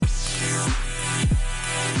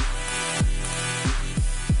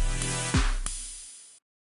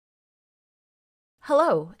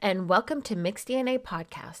Hello, and welcome to Mixed DNA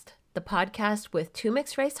Podcast, the podcast with two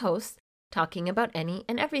mixed race hosts talking about any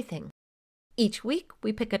and everything. Each week,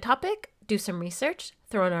 we pick a topic, do some research,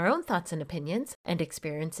 throw in our own thoughts and opinions and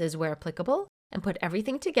experiences where applicable, and put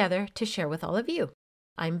everything together to share with all of you.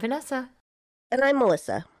 I'm Vanessa. And I'm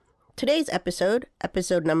Melissa. Today's episode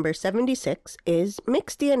number 76, is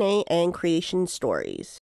Mixed DNA and Creation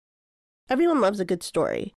Stories. Everyone loves a good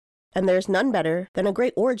story, and there's none better than a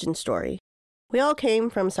great origin story. We all came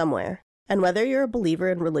from somewhere, and whether you're a believer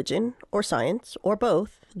in religion or science or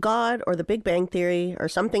both, God or the Big Bang Theory or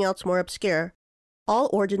something else more obscure, all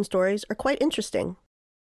origin stories are quite interesting.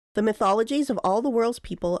 The mythologies of all the world's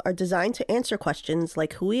people are designed to answer questions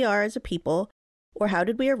like who we are as a people, or how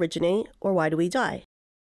did we originate, or why do we die?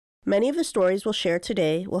 Many of the stories we'll share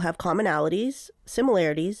today will have commonalities,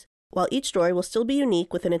 similarities, while each story will still be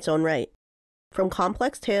unique within its own right. From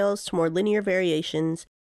complex tales to more linear variations,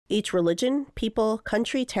 each religion, people,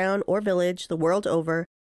 country, town, or village the world over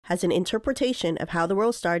has an interpretation of how the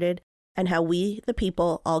world started and how we, the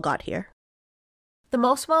people, all got here. The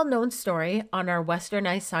most well-known story on our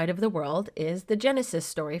westernized side of the world is the Genesis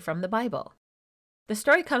story from the Bible. The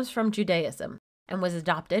story comes from Judaism and was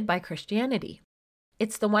adopted by Christianity.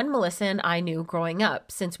 It's the one Melissa and I knew growing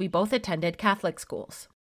up since we both attended Catholic schools.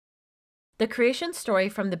 The creation story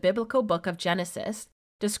from the biblical book of Genesis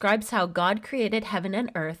describes how God created heaven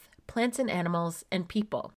and earth, plants and animals, and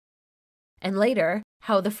people. And later,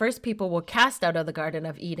 how the first people were cast out of the Garden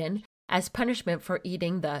of Eden as punishment for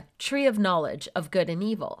eating the tree of knowledge of good and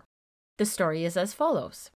evil. The story is as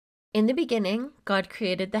follows. In the beginning, God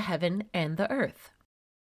created the heaven and the earth.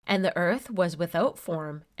 And the earth was without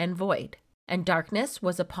form and void, and darkness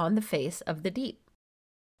was upon the face of the deep.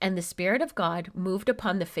 And the Spirit of God moved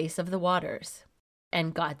upon the face of the waters.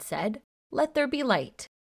 And God said, "Let there be light."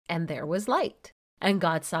 And there was light. And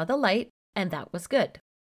God saw the light, and that was good.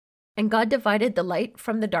 And God divided the light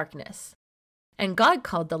from the darkness. And God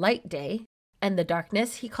called the light day, and the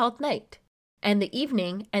darkness he called night. And the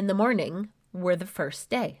evening and the morning were the first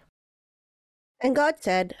day. And God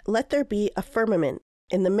said, "Let there be a firmament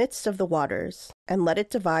in the midst of the waters, and let it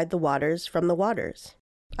divide the waters from the waters."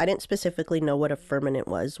 I didn't specifically know what a firmament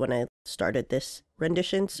was when I started this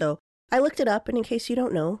rendition, so I looked it up, and in case you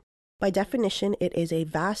don't know, by definition, it is a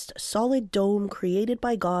vast, solid dome created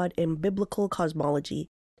by God in biblical cosmology,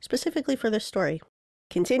 specifically for this story.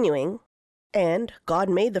 Continuing, and God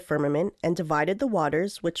made the firmament and divided the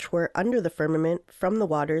waters which were under the firmament from the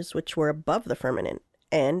waters which were above the firmament.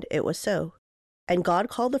 And it was so. And God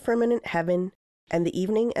called the firmament heaven, and the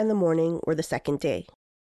evening and the morning were the second day.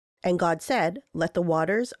 And God said, "Let the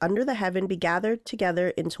waters under the heaven be gathered together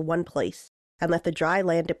into one place, and let the dry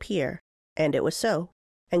land appear." And it was so.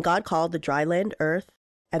 And God called the dry land earth,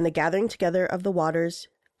 and the gathering together of the waters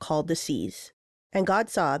called the seas. And God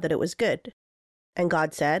saw that it was good. And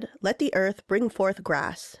God said, "Let the earth bring forth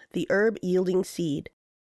grass, the herb yielding seed,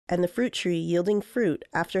 and the fruit tree yielding fruit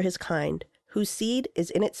after his kind, whose seed is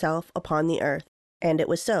in itself upon the earth." And it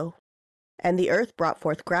was so. And the earth brought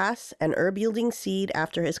forth grass, and herb yielding seed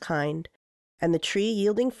after his kind, and the tree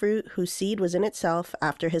yielding fruit whose seed was in itself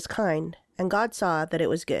after his kind. And God saw that it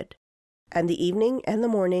was good. And the evening and the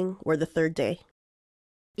morning were the third day.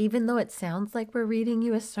 Even though it sounds like we're reading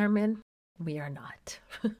you a sermon, we are not.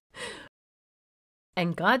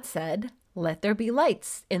 And God said, "Let there be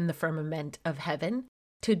lights in the firmament of heaven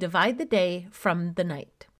to divide the day from the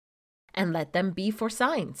night. And let them be for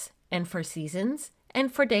signs, and for seasons,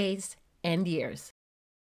 and for days, and years.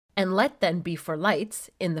 And let them be for lights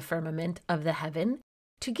in the firmament of the heaven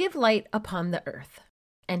to give light upon the earth."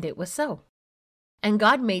 And it was so. And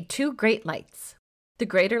God made two great lights, the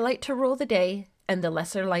greater light to rule the day, and the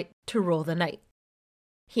lesser light to rule the night.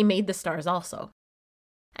 He made the stars also.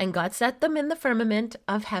 And God set them in the firmament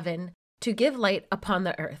of heaven to give light upon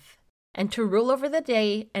the earth, and to rule over the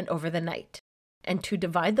day and over the night, and to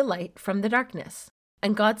divide the light from the darkness.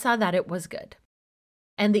 And God saw that it was good.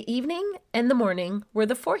 And the evening and the morning were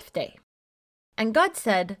the fourth day. And God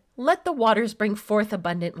said, "Let the waters bring forth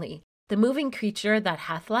abundantly the moving creature that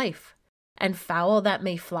hath life, and fowl that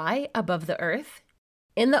may fly above the earth,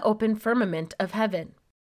 in the open firmament of heaven."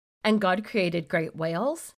 And God created great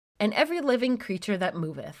whales, and every living creature that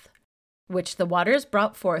moveth, which the waters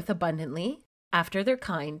brought forth abundantly, after their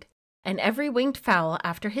kind, and every winged fowl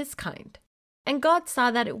after his kind. And God saw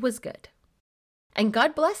that it was good. And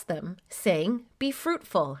God blessed them, saying, "Be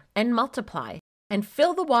fruitful, and multiply, and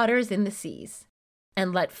fill the waters in the seas,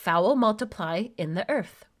 and let fowl multiply in the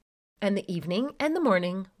earth." And the evening and the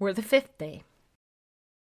morning were the fifth day.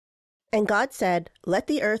 And God said, "Let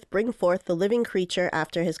the earth bring forth the living creature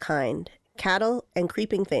after his kind, cattle and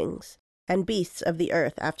creeping things, and beasts of the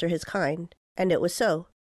earth after his kind. And it was so.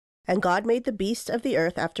 And God made the beasts of the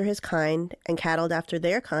earth after his kind, and cattle after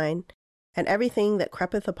their kind, and everything that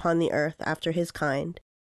creepeth upon the earth after his kind.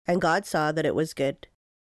 And God saw that it was good.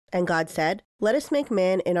 And God said, Let us make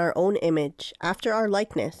man in our own image, after our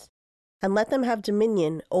likeness, and let them have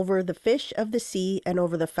dominion over the fish of the sea, and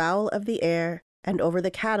over the fowl of the air, and over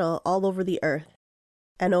the cattle all over the earth,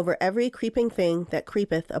 and over every creeping thing that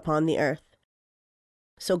creepeth upon the earth.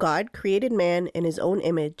 So God created man in his own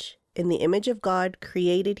image. In the image of God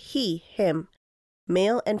created he him.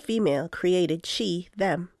 Male and female created she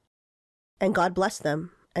them. And God blessed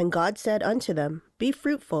them. And God said unto them, Be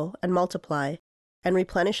fruitful, and multiply, and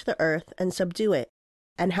replenish the earth, and subdue it,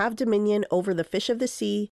 and have dominion over the fish of the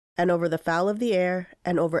sea, and over the fowl of the air,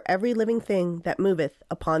 and over every living thing that moveth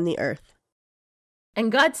upon the earth.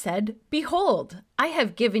 And God said, Behold, I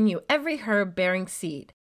have given you every herb bearing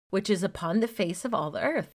seed, which is upon the face of all the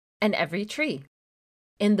earth, and every tree,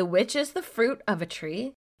 in the which is the fruit of a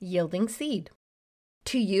tree, yielding seed.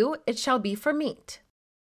 To you it shall be for meat,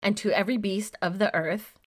 and to every beast of the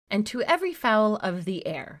earth, and to every fowl of the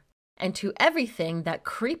air, and to everything that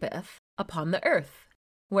creepeth upon the earth,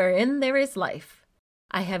 wherein there is life.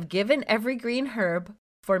 I have given every green herb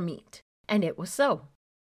for meat. And it was so.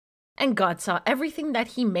 And God saw everything that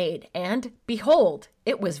he made, and, behold,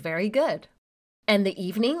 it was very good. And the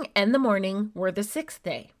evening and the morning were the sixth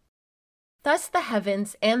day. Thus the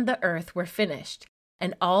heavens and the earth were finished,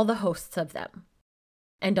 and all the hosts of them.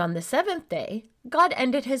 And on the seventh day God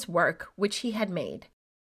ended his work which he had made.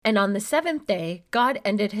 And on the seventh day God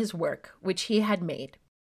ended his work which he had made.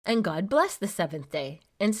 And God blessed the seventh day,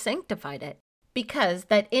 and sanctified it, because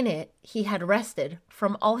that in it he had rested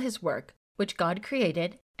from all his work which God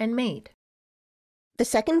created and made. The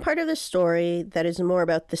second part of the story, that is more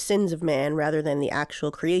about the sins of man rather than the actual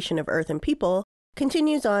creation of earth and people,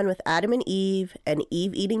 continues on with Adam and Eve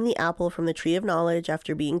eating the apple from the tree of knowledge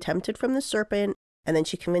after being tempted from the serpent, and then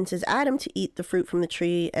she convinces Adam to eat the fruit from the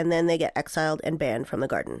tree, and then they get exiled and banned from the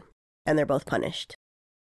garden. And they're both punished.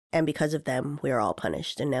 And because of them, we are all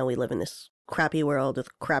punished, and now we live in this crappy world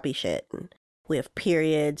with crappy shit, and we have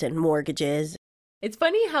periods and mortgages. It's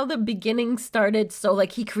funny how the beginning started so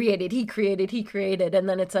like he created, and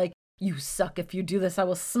then it's like, you suck if you do this, I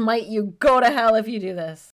will smite you, go to hell if you do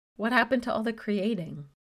this. What happened to all the creating?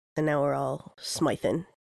 And now we're all smithing.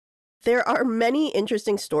 There are many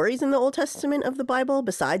interesting stories in the Old Testament of the Bible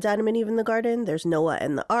besides Adam and Eve in the garden. There's Noah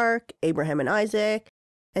and the ark, Abraham and Isaac,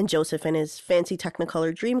 and Joseph and his fancy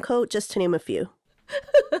Technicolor dream coat, just to name a few.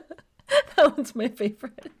 That one's my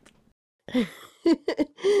favorite.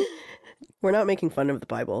 We're not making fun of the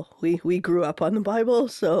Bible. We grew up on the Bible,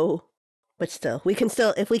 so... But still,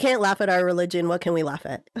 if we can't laugh at our religion, what can we laugh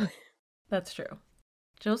at? That's true.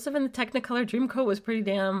 Joseph and the Technicolor Dreamcoat was pretty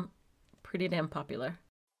damn popular.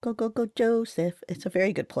 Go, go, go, Joseph. It's a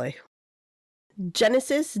very good play.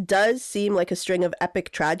 Genesis does seem like a string of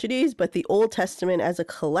epic tragedies, but the Old Testament as a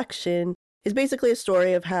collection is basically a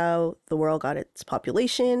story of how the world got its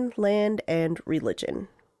population, land, and religion.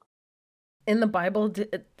 In the Bible, do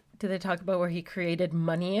they talk about where he created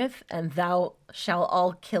moneyeth and thou shall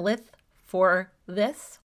all killeth for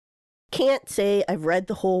this? Can't say I've read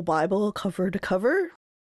the whole Bible cover to cover.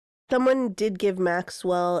 Someone did give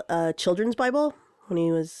Maxwell a children's Bible when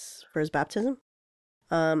he was for his baptism.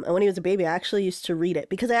 And when he was a baby, I actually used to read it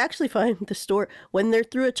because I actually find the story, when they're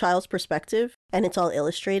through a child's perspective and it's all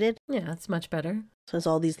illustrated. Yeah, it's much better. So it's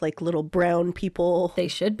all these like little brown people. They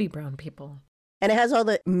should be brown people. And it has all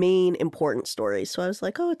the main important stories. So I was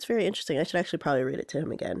like, oh, it's very interesting. I should actually probably read it to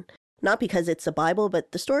him again. Not because it's a Bible,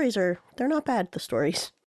 but the stories they're not bad, the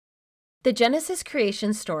stories. The Genesis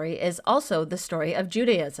creation story is also the story of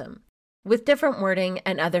Judaism, with different wording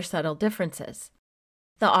and other subtle differences.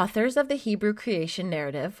 The authors of the Hebrew creation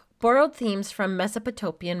narrative borrowed themes from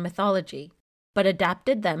Mesopotamian mythology, but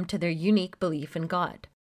adapted them to their unique belief in God.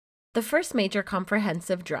 The first major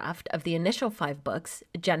comprehensive draft of the initial 5 books,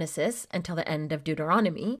 Genesis until the end of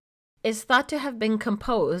Deuteronomy, is thought to have been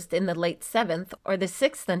composed in the late 7th or the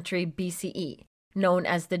 6th century BCE, known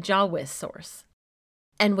as the Jahwist source,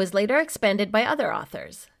 and was later expanded by other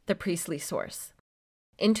authors, the priestly source,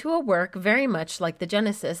 into a work very much like the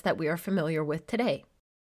Genesis that we are familiar with today.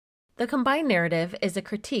 The combined narrative is a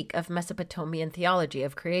critique of Mesopotamian theology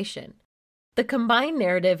of creation. The combined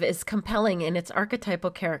narrative is compelling in its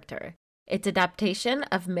archetypal character, its adaptation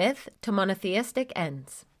of myth to monotheistic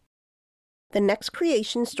ends. The next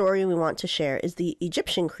creation story we want to share is the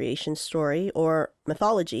Egyptian creation story, or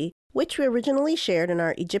mythology, which we originally shared in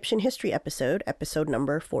our Egyptian history episode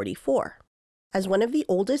number 44. As one of the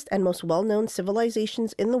oldest and most well-known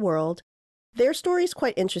civilizations in the world, Their story is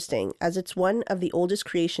quite interesting, as it's one of the oldest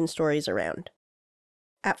creation stories around.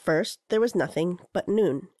 At first, there was nothing but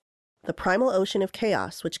Nun, the primal ocean of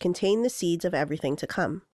chaos which contained the seeds of everything to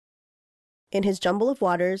come. In his jumble of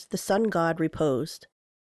waters, the sun god reposed.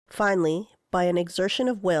 Finally, by an exertion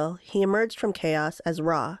of will, he emerged from chaos as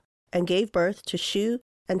Ra and gave birth to Shu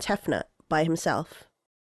and Tefnut by himself.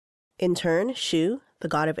 In turn, Shu, the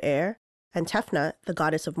god of air, and Tefnut, the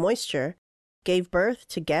goddess of moisture, gave birth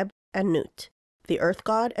to Geb and Nut, the earth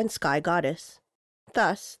god and sky goddess.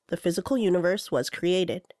 Thus, the physical universe was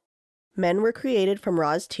created. Men were created from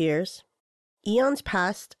Ra's tears. Eons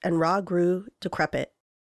passed and Ra grew decrepit.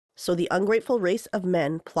 So the ungrateful race of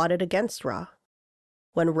men plotted against Ra.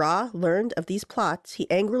 When Ra learned of these plots, he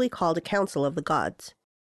angrily called a council of the gods.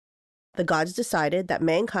 The gods decided that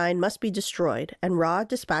mankind must be destroyed, and Ra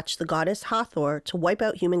dispatched the goddess Hathor to wipe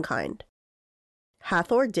out humankind.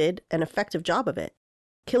 Hathor did an effective job of it,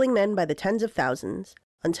 killing men by the tens of thousands,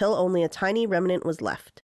 until only a tiny remnant was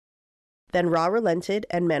left. Then Ra relented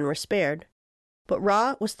and men were spared. But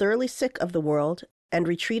Ra was thoroughly sick of the world and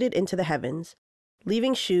retreated into the heavens,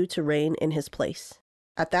 leaving Shu to reign in his place.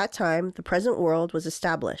 At that time, the present world was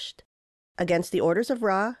established. Against the orders of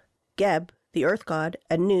Ra, Geb, the earth god,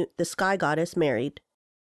 and Nut, the sky goddess, married.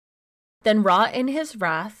 Then Ra, in his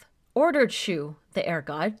wrath, ordered Shu, the air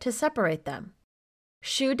god, to separate them.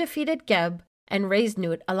 Shu defeated Geb and raised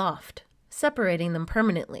Nut aloft, separating them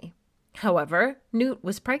permanently. However, Nut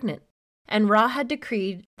was pregnant, and Ra had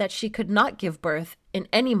decreed that she could not give birth in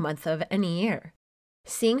any month of any year.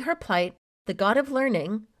 Seeing her plight, the god of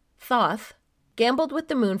learning, Thoth, gambled with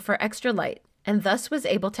the moon for extra light, and thus was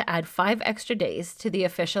able to add 5 extra days to the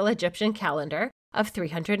official Egyptian calendar of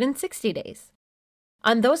 360 days.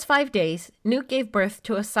 On those 5 days, Nut gave birth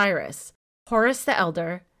to Osiris, Horus the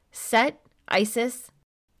Elder, Set, Isis,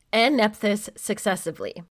 and Nephthys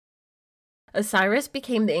successively. Osiris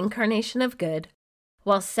became the incarnation of good,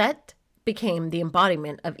 while Set became the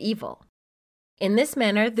embodiment of evil. In this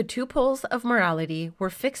manner, the 2 poles of morality were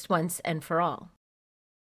fixed once and for all.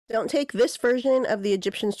 Don't take this version of the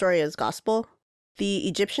Egyptian story as gospel. The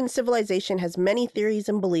Egyptian civilization has many theories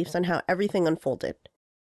and beliefs on how everything unfolded.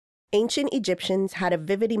 Ancient Egyptians had a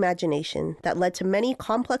vivid imagination that led to many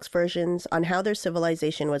complex versions on how their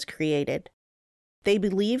civilization was created. They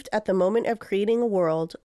believed at the moment of creating a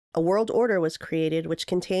world order was created which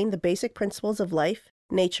contained the basic principles of life,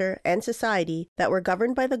 nature, and society that were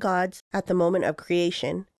governed by the gods at the moment of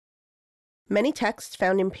creation. Many texts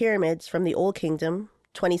found in pyramids from the Old Kingdom,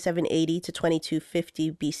 2780 to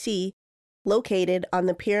 2250 BC, located on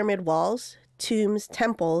the pyramid walls, tombs,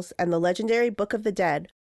 temples, and the legendary Book of the Dead,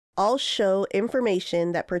 all show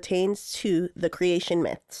information that pertains to the creation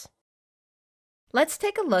myths. Let's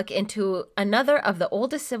take a look into another of the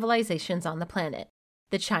oldest civilizations on the planet,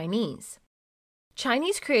 the Chinese.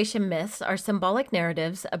 Chinese creation myths are symbolic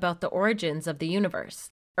narratives about the origins of the universe,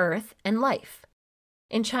 Earth, and life.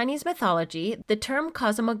 In Chinese mythology, the term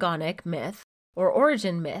cosmogonic myth or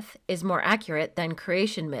origin myth is more accurate than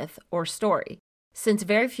creation myth or story, since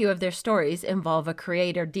very few of their stories involve a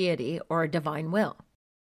creator deity or a divine will.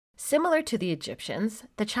 Similar to the Egyptians,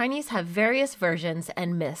 the Chinese have various versions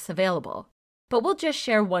and myths available, but we'll just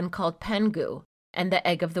share one called Pangu and the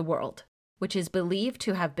Egg of the World, which is believed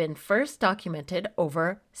to have been first documented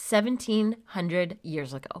over 1700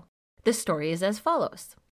 years ago. The story is as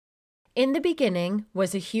follows. In the beginning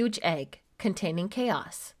was a huge egg containing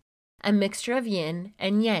chaos, a mixture of yin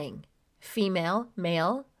and yang, female,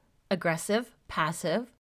 male, aggressive,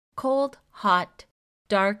 passive, cold, hot,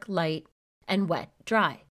 dark, light, and wet,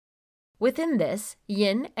 dry. Within this,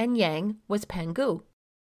 yin and yang was Pangu,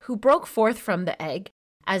 who broke forth from the egg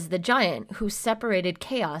as the giant who separated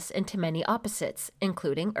chaos into many opposites,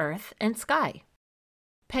 including earth and sky.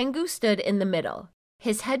 Pangu stood in the middle,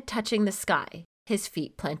 his head touching the sky, his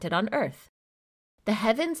feet planted on earth. The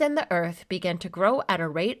heavens and the earth began to grow at a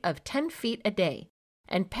rate of 10 feet a day,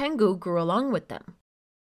 and Pangu grew along with them.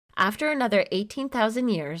 After another 18,000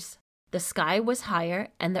 years, the sky was higher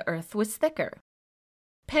and the earth was thicker.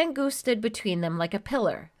 Pangu stood between them like a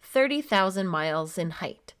pillar, 30,000 miles in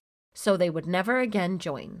height, so they would never again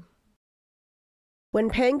join. When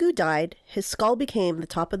Pangu died, his skull became the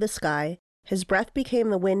top of the sky, his breath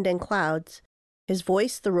became the wind and clouds, his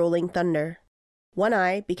voice the rolling thunder. One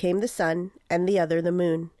eye became the sun, and the other the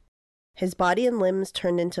moon. His body and limbs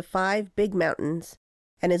turned into 5 big mountains,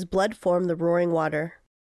 and his blood formed the roaring water.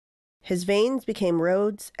 His veins became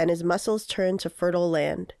roads, and his muscles turned to fertile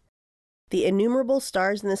land. The innumerable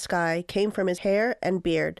stars in the sky came from his hair and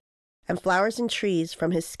beard, and flowers and trees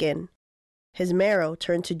from his skin. His marrow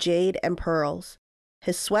turned to jade and pearls.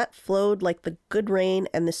 His sweat flowed like the good rain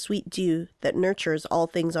and the sweet dew that nurtures all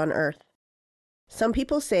things on earth. Some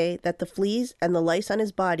people say that the fleas and the lice on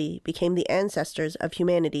his body became the ancestors of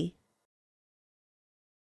humanity.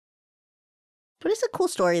 But it's a cool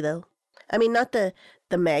story, though. I mean, not the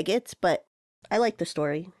maggots, but I like the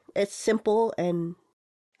story. It's simple, and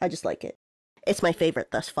I just like it. It's my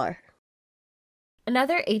favorite thus far.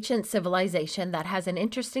 Another ancient civilization that has an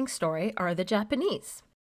interesting story are the Japanese.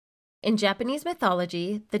 In Japanese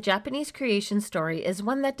mythology, the Japanese creation story is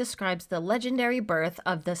one that describes the legendary birth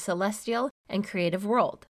of the celestial and creative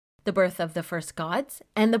world, the birth of the first gods,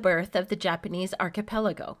 and the birth of the Japanese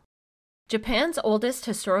archipelago. Japan's oldest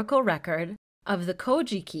historical record of the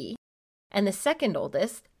Kojiki and the second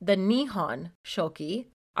oldest, the Nihon Shoki,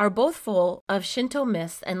 are both full of Shinto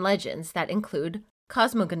myths and legends that include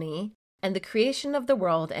cosmogony and the creation of the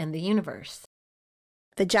world and the universe.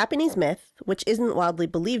 The Japanese myth, which isn't widely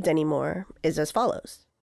believed anymore, is as follows.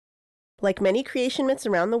 Like many creation myths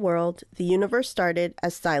around the world, the universe started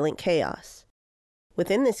as silent chaos.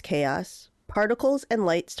 Within this chaos, particles and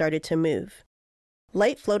light started to move.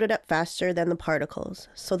 Light floated up faster than the particles,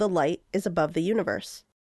 so the light is above the universe.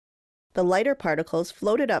 The lighter particles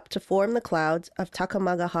floated up to form the clouds of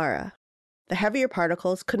Takamagahara. The heavier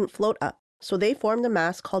particles couldn't float up, so they formed a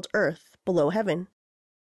mass called Earth below heaven.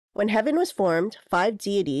 When heaven was formed, 5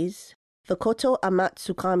 deities, the Koto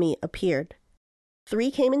Amatsukami, appeared.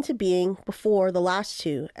 3 came into being before the last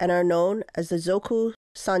 2 and are known as the Zoku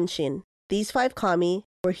Sanshin. These 5 kami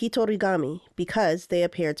were Hitorigami because they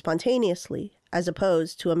appeared spontaneously, as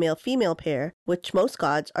opposed to a male-female pair, which most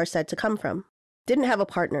gods are said to come from. Didn't have a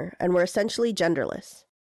partner and were essentially genderless.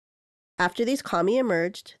 After these kami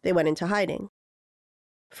emerged, they went into hiding.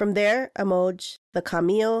 From there emerged the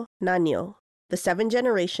Kamio Nanyo, the 7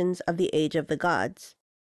 generations of the age of the gods.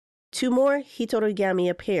 2 more Hitorigami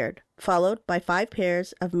appeared, followed by 5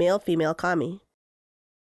 pairs of male-female kami.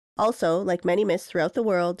 Also, like many myths throughout the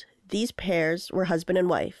world, these pairs were husband and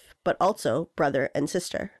wife, but also brother and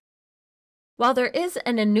sister. While there is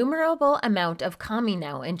an innumerable amount of kami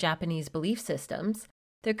now in Japanese belief systems,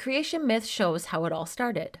 the creation myth shows how it all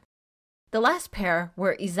started. The last pair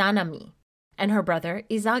were Izanami and her brother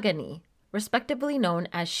Izagani, respectively known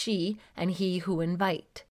as she and he who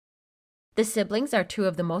invite. The siblings are 2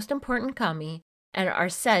 of the most important kami and are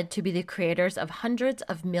said to be the creators of hundreds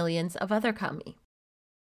of millions of other kami.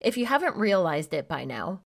 If you haven't realized it by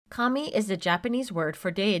now, kami is the Japanese word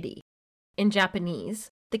for deity. In Japanese,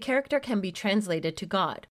 the character can be translated to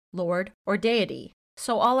God, Lord, or deity,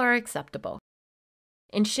 so all are acceptable.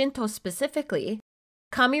 In Shinto specifically,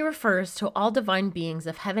 kami refers to all divine beings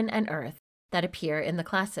of heaven and earth that appear in the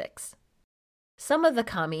classics. Some of the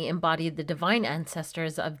kami embody the divine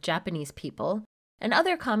ancestors of Japanese people, and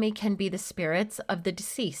other kami can be the spirits of the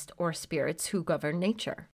deceased or spirits who govern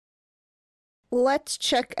nature. Let's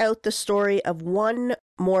check out the story of one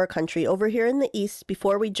more country over here in the East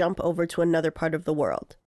before we jump over to another part of the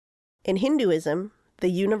world. In Hinduism, the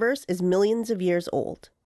universe is millions of years old.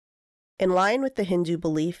 In line with the Hindu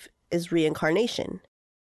belief is reincarnation.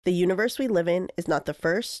 The universe we live in is not the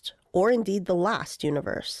first, or indeed the last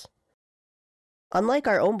universe. Unlike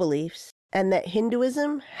our own beliefs, and that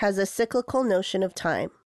Hinduism has a cyclical notion of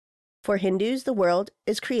time. For Hindus, the world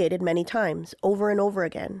is created many times, over and over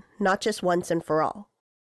again, not just once and for all.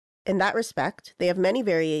 In that respect, they have many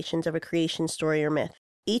variations of a creation story or myth,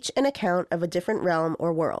 each an account of a different realm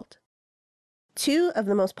or world. 2 of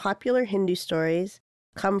the most popular Hindu stories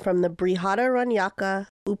come from the Brihadaranyaka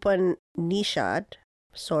Upanishad,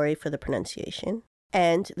 sorry for the pronunciation,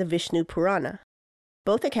 and the Vishnu Purana.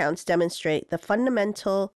 Both accounts demonstrate the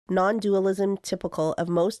fundamental non-dualism typical of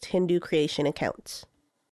most Hindu creation accounts.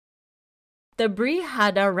 The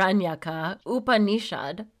Brihadaranyaka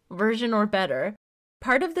Upanishad, version or better,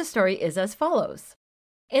 part of the story is as follows.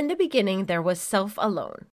 In the beginning there was self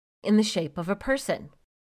alone, in the shape of a person.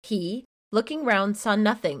 He, looking round, saw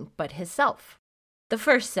nothing but his self. The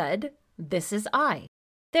first said, "This is I."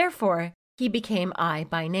 Therefore, he became I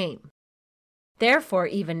by name. Therefore,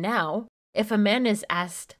 even now, if a man is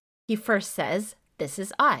asked, he first says, "This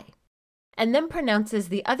is I," and then pronounces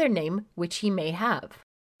the other name which he may have.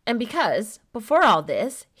 And because, before all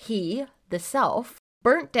this, he, the self,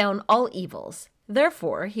 burnt down all evils,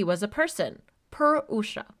 therefore he was a person,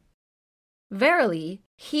 Purusha. Verily,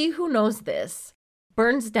 he who knows this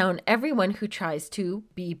burns down everyone who tries to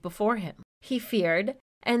be before him. He feared,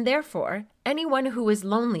 and therefore anyone who is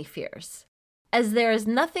lonely fears. As there is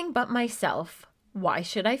nothing but myself, why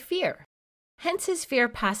should I fear? Hence his fear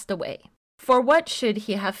passed away. For what should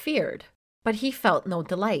he have feared? But he felt no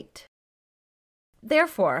delight.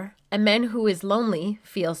 Therefore, a man who is lonely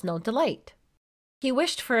feels no delight. He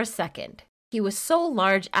wished for a second. He was so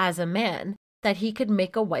large as a man that he could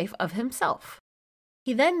make a wife of himself.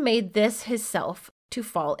 He then made this his self to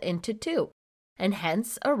fall into two, and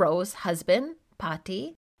hence arose husband,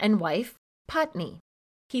 pati, and wife, patni.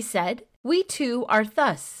 He said, "We two are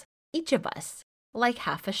thus, each of us, like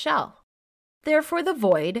half a shell. Therefore the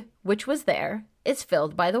void, which was there, is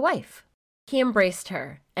filled by the wife." He embraced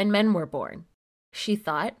her, and men were born. She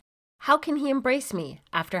thought, "How can he embrace me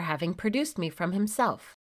after having produced me from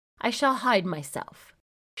himself? I shall hide myself."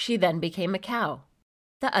 She then became a cow.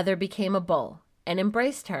 The other became a bull, and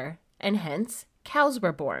embraced her, and hence cows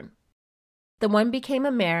were born. The one became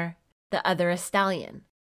a mare, the other a stallion.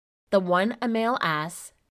 The one a male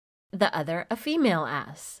ass, the other a female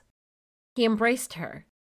ass. He embraced her,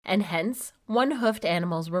 and hence one-hoofed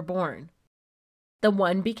animals were born. The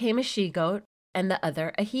one became a she-goat, and the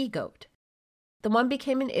other a he-goat. The one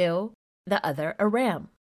became an ewe, the other a ram.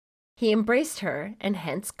 He embraced her, and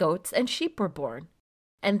hence goats and sheep were born.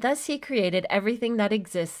 And thus he created everything that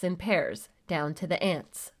exists in pairs, down to the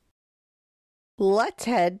ants. Let's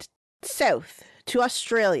head south to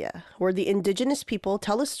Australia, where the indigenous people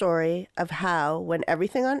tell a story of how, when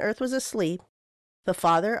everything on earth was asleep, the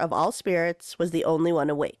father of all spirits was the only one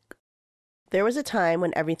awake. There was a time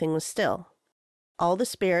when everything was still. All the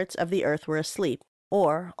spirits of the earth were asleep,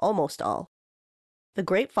 or almost all. The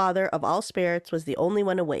great father of all spirits was the only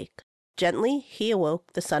one awake. Gently he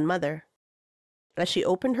awoke the Sun Mother. As she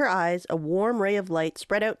opened her eyes, a warm ray of light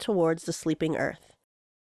spread out towards the sleeping earth.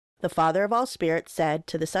 The father of all spirits said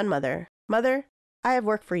to the Sun Mother, "Mother, I have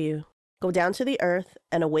work for you. Go down to the earth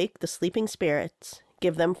and awake the sleeping spirits.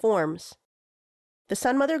 Give them forms." The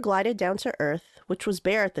Sun Mother glided down to earth, which was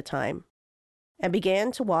bare at the time, and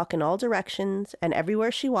began to walk in all directions, and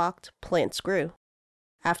everywhere she walked, plants grew.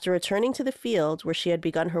 After returning to the field where she had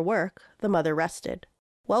begun her work, the mother rested,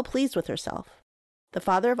 well pleased with herself. The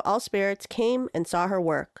father of all spirits came and saw her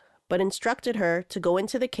work, but instructed her to go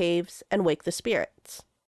into the caves and wake the spirits.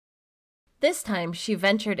 This time she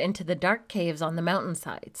ventured into the dark caves on the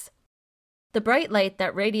mountainsides. The bright light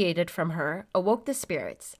that radiated from her awoke the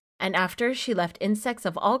spirits, and after she left insects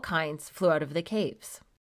of all kinds flew out of the caves.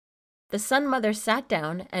 The Sun Mother sat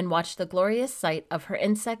down and watched the glorious sight of her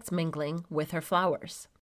insects mingling with her flowers.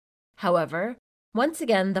 However, once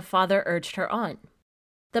again the father urged her on.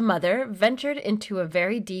 The mother ventured into a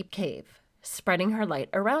very deep cave, spreading her light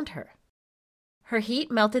around her. Her heat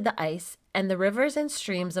melted the ice, and the rivers and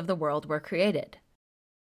streams of the world were created.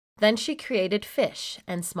 Then she created fish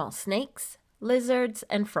and small snakes, lizards,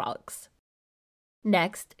 and frogs.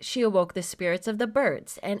 Next, she awoke the spirits of the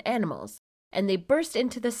birds and animals, and they burst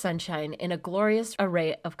into the sunshine in a glorious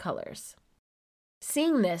array of colors.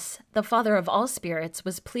 Seeing this, the father of all spirits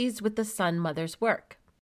was pleased with the Sun Mother's work.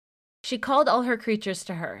 She called all her creatures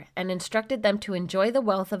to her and instructed them to enjoy the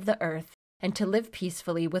wealth of the earth and to live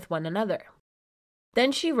peacefully with one another.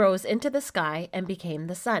 Then she rose into the sky and became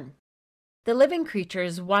the sun. The living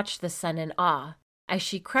creatures watched the sun in awe as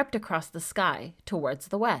she crept across the sky towards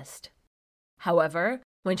the west. However,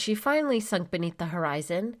 when she finally sunk beneath the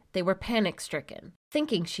horizon, they were panic-stricken,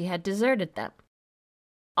 thinking she had deserted them.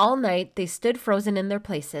 All night they stood frozen in their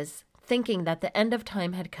places, thinking that the end of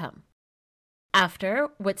time had come. After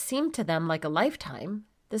what seemed to them like a lifetime,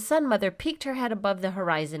 the Sun Mother peeked her head above the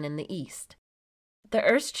horizon in the east. The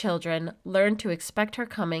Earth's children learned to expect her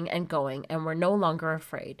coming and going and were no longer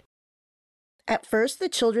afraid. At first, the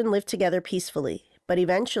children lived together peacefully, but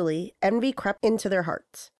eventually, envy crept into their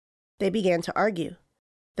hearts. They began to argue.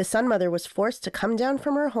 The Sun Mother was forced to come down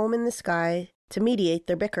from her home in the sky to mediate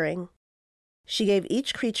their bickering. She gave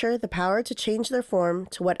each creature the power to change their form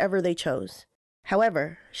to whatever they chose.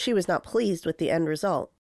 However, she was not pleased with the end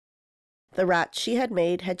result. The rats she had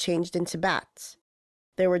made had changed into bats.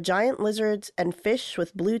 There were giant lizards and fish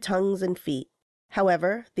with blue tongues and feet.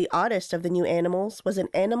 However, the oddest of the new animals was an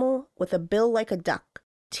animal with a bill like a duck,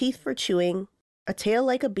 teeth for chewing, a tail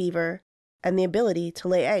like a beaver, and the ability to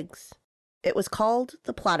lay eggs. It was called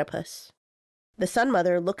the platypus. The Sun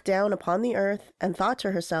Mother looked down upon the earth and thought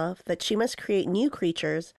to herself that she must create new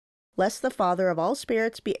creatures, lest the father of all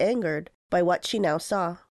spirits be angered by what she now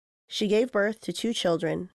saw. She gave birth to 2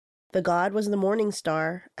 children. The god was the morning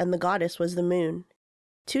star, and the goddess was the moon.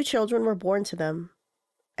 2 children were born to them,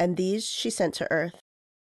 and these she sent to earth.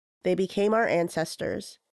 They became our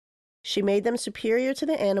ancestors. She made them superior to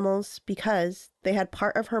the animals because they had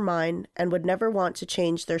part of her mind and would never want to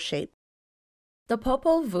change their shape. The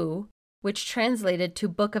Popol Vuh, which translated to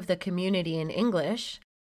Book of the Community in English,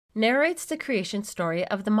 narrates the creation story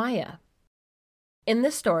of the Maya. In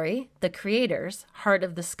the story, the creators, Heart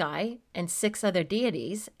of the Sky, and 6 other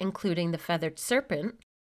deities, including the feathered serpent,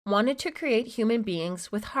 wanted to create human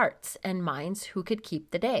beings with hearts and minds who could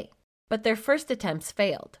keep the day, but their first attempts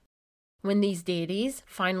failed. When these deities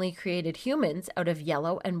finally created humans out of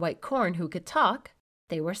yellow and white corn who could talk,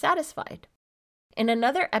 they were satisfied. In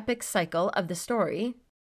another epic cycle of the story,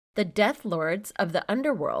 the Death Lords of the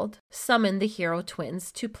Underworld summon the hero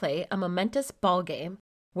twins to play a momentous ball game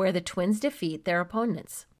where the twins defeat their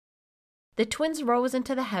opponents. The twins rose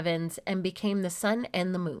into the heavens and became the sun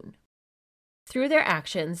and the moon. Through their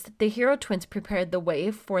actions, the hero twins prepared the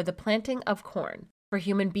way for the planting of corn for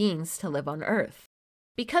human beings to live on Earth.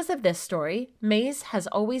 Because of this story, maize has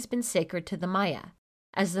always been sacred to the Maya,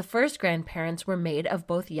 as the first grandparents were made of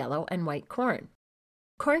both yellow and white corn.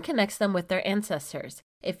 Corn connects them with their ancestors.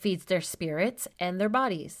 It feeds their spirits and their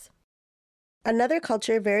bodies. Another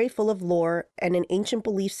culture very full of lore and an ancient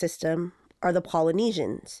belief system are the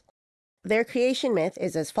Polynesians. Their creation myth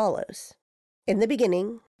is as follows. In the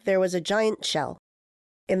beginning, there was a giant shell.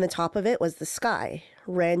 In the top of it was the sky,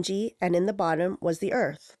 Rangi, and in the bottom was the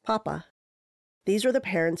earth, Papa. These were the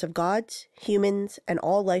parents of gods, humans, and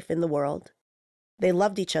all life in the world. They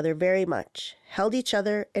loved each other very much, held each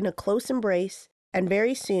other in a close embrace, and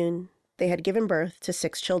very soon they had given birth to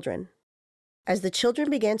 6 children. As the children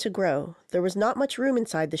began to grow, there was not much room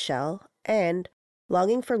inside the shell, and,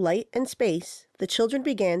 longing for light and space, the children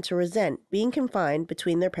began to resent being confined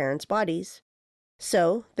between their parents' bodies.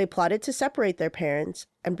 So, they plotted to separate their parents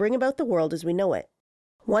and bring about the world as we know it.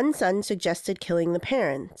 One son suggested killing the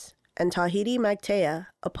parents, and Tahiti Magtea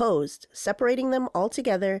opposed, separating them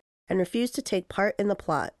altogether and refused to take part in the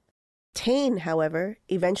plot. Taine, however,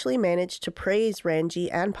 eventually managed to praise Rangi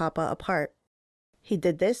and Papa apart. He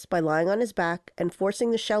did this by lying on his back and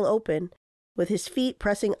forcing the shell open, with his feet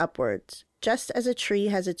pressing upwards, just as a tree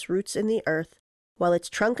has its roots in the earth, while its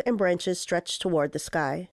trunk and branches stretch toward the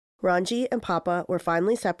sky. Rangi and Papa were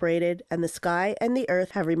finally separated, and the sky and the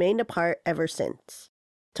earth have remained apart ever since.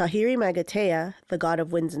 Tahiri Magatea, the god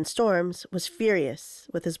of winds and storms, was furious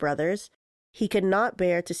with his brothers. He could not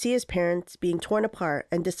bear to see his parents being torn apart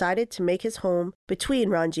and decided to make his home between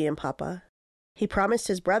Rangi and Papa. He promised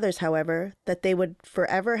his brothers, however, that they would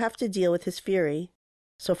forever have to deal with his fury.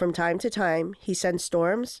 So from time to time, he sends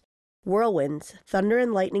storms, whirlwinds, thunder,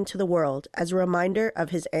 and lightning to the world as a reminder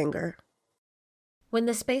of his anger. When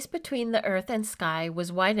the space between the earth and sky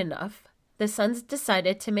was wide enough, the sons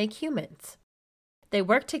decided to make humans. They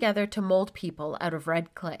worked together to mold people out of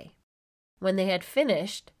red clay. When they had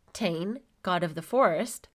finished, Taine, god of the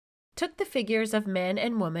forest, took the figures of man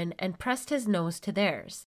and woman and pressed his nose to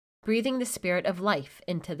theirs, breathing the spirit of life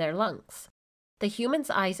into their lungs. The humans'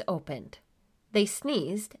 eyes opened. They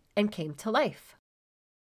sneezed and came to life.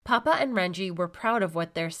 Papa and Rangi were proud of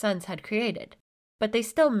what their sons had created, but they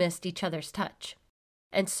still missed each other's touch.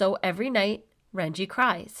 And so every night, Rangi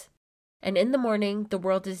cries, and in the morning the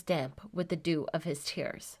world is damp with the dew of his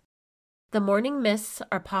tears. The morning mists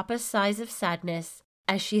are Papa's sighs of sadness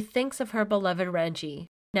as she thinks of her beloved Rangi,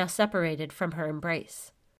 now separated from her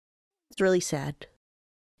embrace. It's really sad.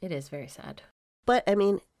 It is very sad. But, I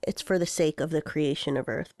mean, it's for the sake of the creation of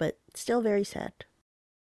Earth, but still very sad.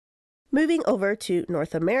 Moving over to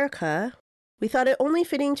North America, we thought it only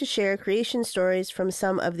fitting to share creation stories from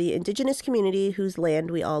some of the indigenous community whose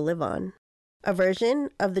land we all live on. A version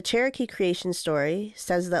of the Cherokee creation story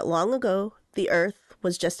says that long ago, the Earth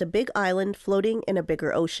was just a big island floating in a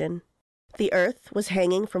bigger ocean. The Earth was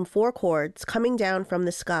hanging from 4 cords coming down from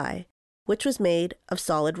the sky, which was made of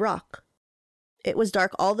solid rock. It was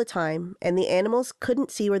dark all the time, and the animals couldn't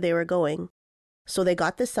see where they were going. So they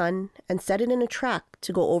got the sun and set it in a track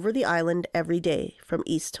to go over the island every day from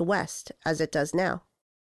east to west, as it does now.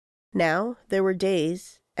 Now there were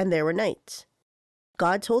days and there were nights.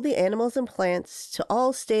 God told the animals and plants to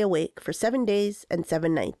all stay awake for 7 days and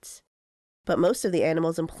 7 nights. But most of the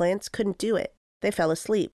animals and plants couldn't do it. They fell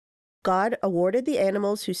asleep. God awarded the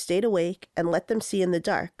animals who stayed awake and let them see in the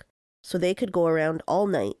dark, so they could go around all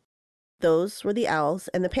night. Those were the owls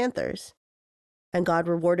and the panthers. And God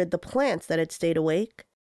rewarded the plants that had stayed awake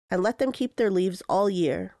and let them keep their leaves all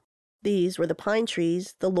year. These were the pine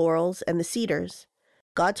trees, the laurels, and the cedars.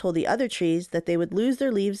 God told the other trees that they would lose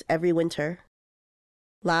their leaves every winter.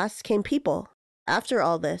 Last came people, after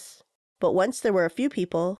all this. But once there were a few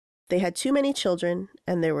people, they had too many children,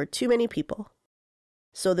 and there were too many people.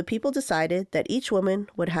 So the people decided that each woman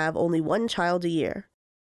would have only 1 child a year.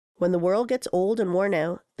 When the world gets old and worn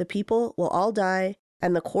out, the people will all die,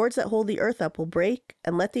 and the cords that hold the earth up will break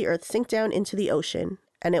and let the earth sink down into the ocean,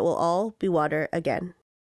 and it will all be water again.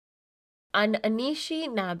 An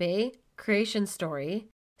Anishinaabe creation story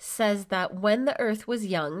says that when the earth was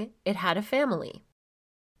young, it had a family.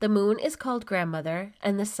 The moon is called grandmother,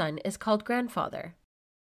 and the sun is called grandfather.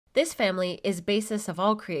 This family is basis of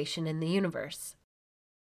all creation in the universe.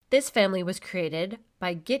 This family was created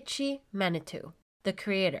by Gitche Manitou, the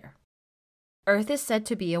creator. Earth is said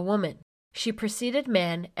to be a woman. She preceded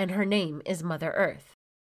man, and her name is Mother Earth,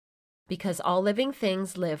 because all living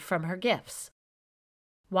things live from her gifts.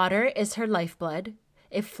 Water is her lifeblood.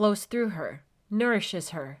 It flows through her, nourishes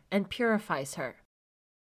her, and purifies her.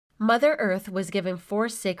 Mother Earth was given 4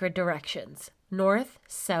 sacred directions: north,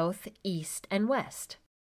 south, east, and west.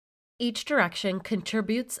 Each direction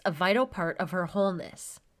contributes a vital part of her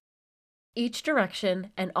wholeness. Each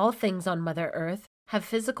direction and all things on Mother Earth have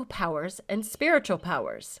physical powers and spiritual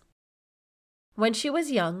powers. When she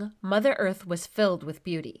was young, Mother Earth was filled with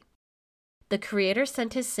beauty. The Creator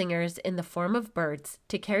sent his singers in the form of birds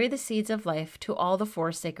to carry the seeds of life to all the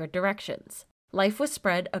 4 sacred directions. Life was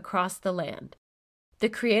spread across the land. The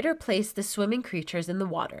Creator placed the swimming creatures in the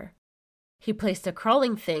water. He placed the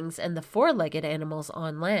crawling things and the 4-legged animals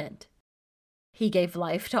on land. He gave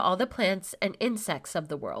life to all the plants and insects of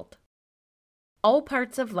the world. All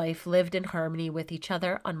parts of life lived in harmony with each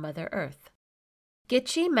other on Mother Earth.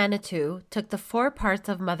 Gitche Manitou took the 4 parts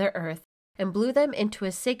of Mother Earth and blew them into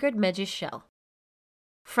a sacred Meji shell.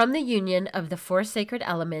 From the union of the 4 sacred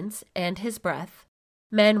elements and his breath,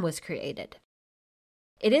 man was created.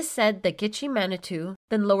 It is said that Gitche Manitou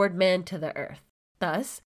then lowered man to the earth.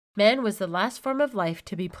 Thus, man was the last form of life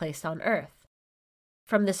to be placed on earth.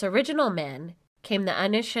 From this original man came the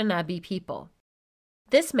Anishinaabe people.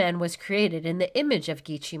 This man was created in the image of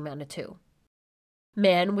Gitche Manitou.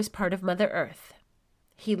 Man was part of Mother Earth.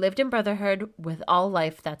 He lived in brotherhood with all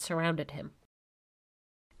life that surrounded him.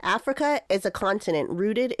 Africa is a continent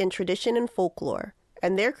rooted in tradition and folklore,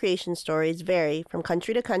 and their creation stories vary from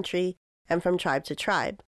country to country and from tribe to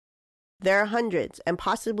tribe. There are hundreds and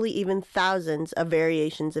possibly even thousands of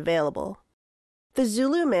variations available. The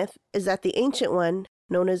Zulu myth is that the ancient one,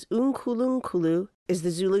 known as Unkulunkulu, is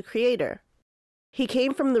the Zulu creator. He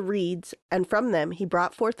came from the reeds, and from them he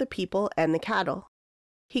brought forth the people and the cattle.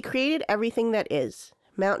 He created everything that is,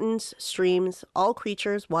 mountains, streams, all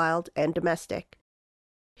creatures wild and domestic.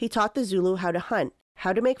 He taught the Zulu how to hunt,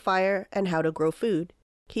 how to make fire, and how to grow food.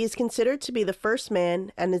 He is considered to be the first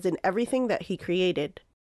man and is in everything that he created.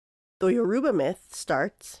 The Yoruba myth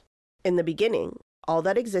starts, in the beginning, all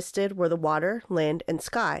that existed were the water, land, and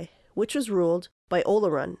sky, which was ruled by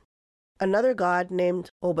Olorun. Another god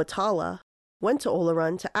named Obatala went to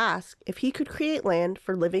Olorun to ask if he could create land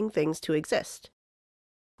for living things to exist.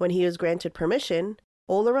 When he was granted permission,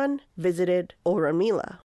 Olorun visited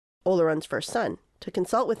Orunmila, Olorun's first son, to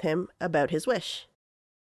consult with him about his wish.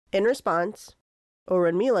 In response,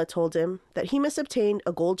 Orunmila told him that he must obtain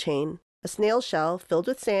a gold chain, a snail shell filled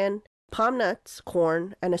with sand, palm nuts,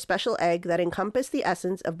 corn, and a special egg that encompassed the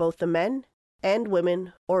essence of both the men and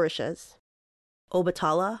women Orishas.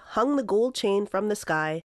 Obatala hung the gold chain from the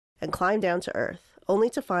sky and climbed down to earth, only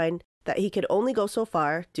to find that he could only go so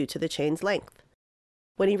far due to the chain's length.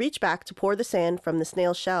 When he reached back to pour the sand from the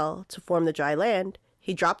snail shell to form the dry land,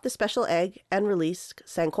 he dropped the special egg and released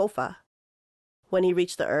Sankofa. When he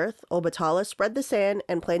reached the earth, Obatala spread the sand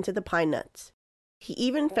and planted the pine nuts. He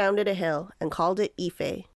even founded a hill and called it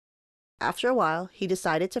Ife. After a while, he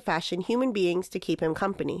decided to fashion human beings to keep him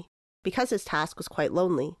company, because his task was quite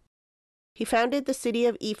lonely. He founded the city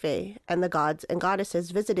of Ife, and the gods and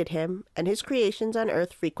goddesses visited him and his creations on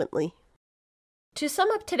earth frequently. To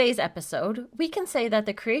sum up today's episode, we can say that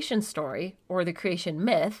the creation story, or the creation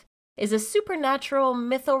myth, is a supernatural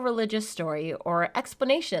mytho-religious story or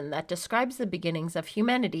explanation that describes the beginnings of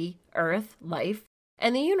humanity, earth, life,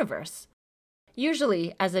 and the universe,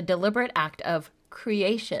 usually as a deliberate act of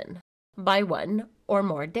creation by one or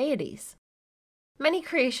more deities. Many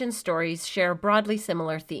creation stories share broadly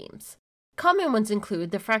similar themes. Common ones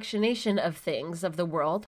include the fractionation of things of the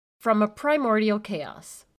world from a primordial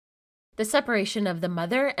chaos, the separation of the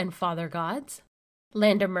mother and father gods,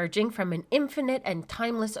 land emerging from an infinite and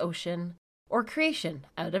timeless ocean, or creation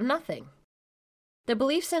out of nothing. The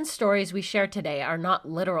beliefs and stories we share today are not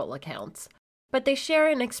literal accounts, but they share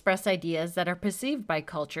and express ideas that are perceived by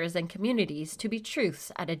cultures and communities to be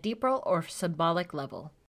truths at a deeper or symbolic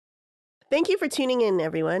level. Thank you for tuning in,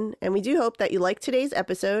 everyone, and we do hope that you liked today's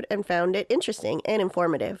episode and found it interesting and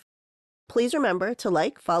informative. Please remember to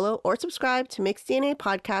like, follow, or subscribe to Mixed DNA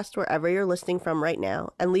Podcast wherever you're listening from right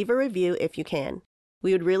now, and leave a review if you can.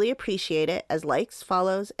 We would really appreciate it, as likes,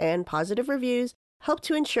 follows, and positive reviews help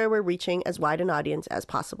to ensure we're reaching as wide an audience as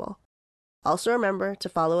possible. Also remember to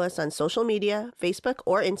follow us on social media, Facebook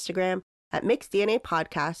or Instagram at Mixed DNA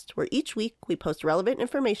Podcast, where each week we post relevant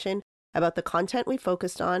information about the content we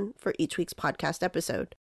focused on for each week's podcast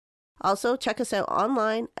episode. Also, check us out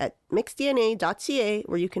online at mixdna.ca,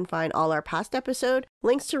 where you can find all our past episode,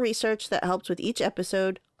 links to research that helps with each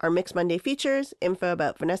episode, our Mix Monday features, info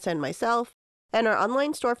about Vanessa and myself, and our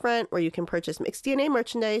online storefront where you can purchase Mixed DNA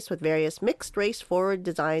merchandise with various mixed race forward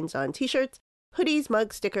designs on t-shirts, hoodies,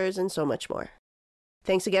 mugs, stickers, and so much more.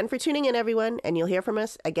 Thanks again for tuning in, everyone, and you'll hear from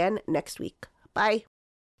us again next week. Bye.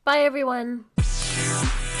 Bye, everyone.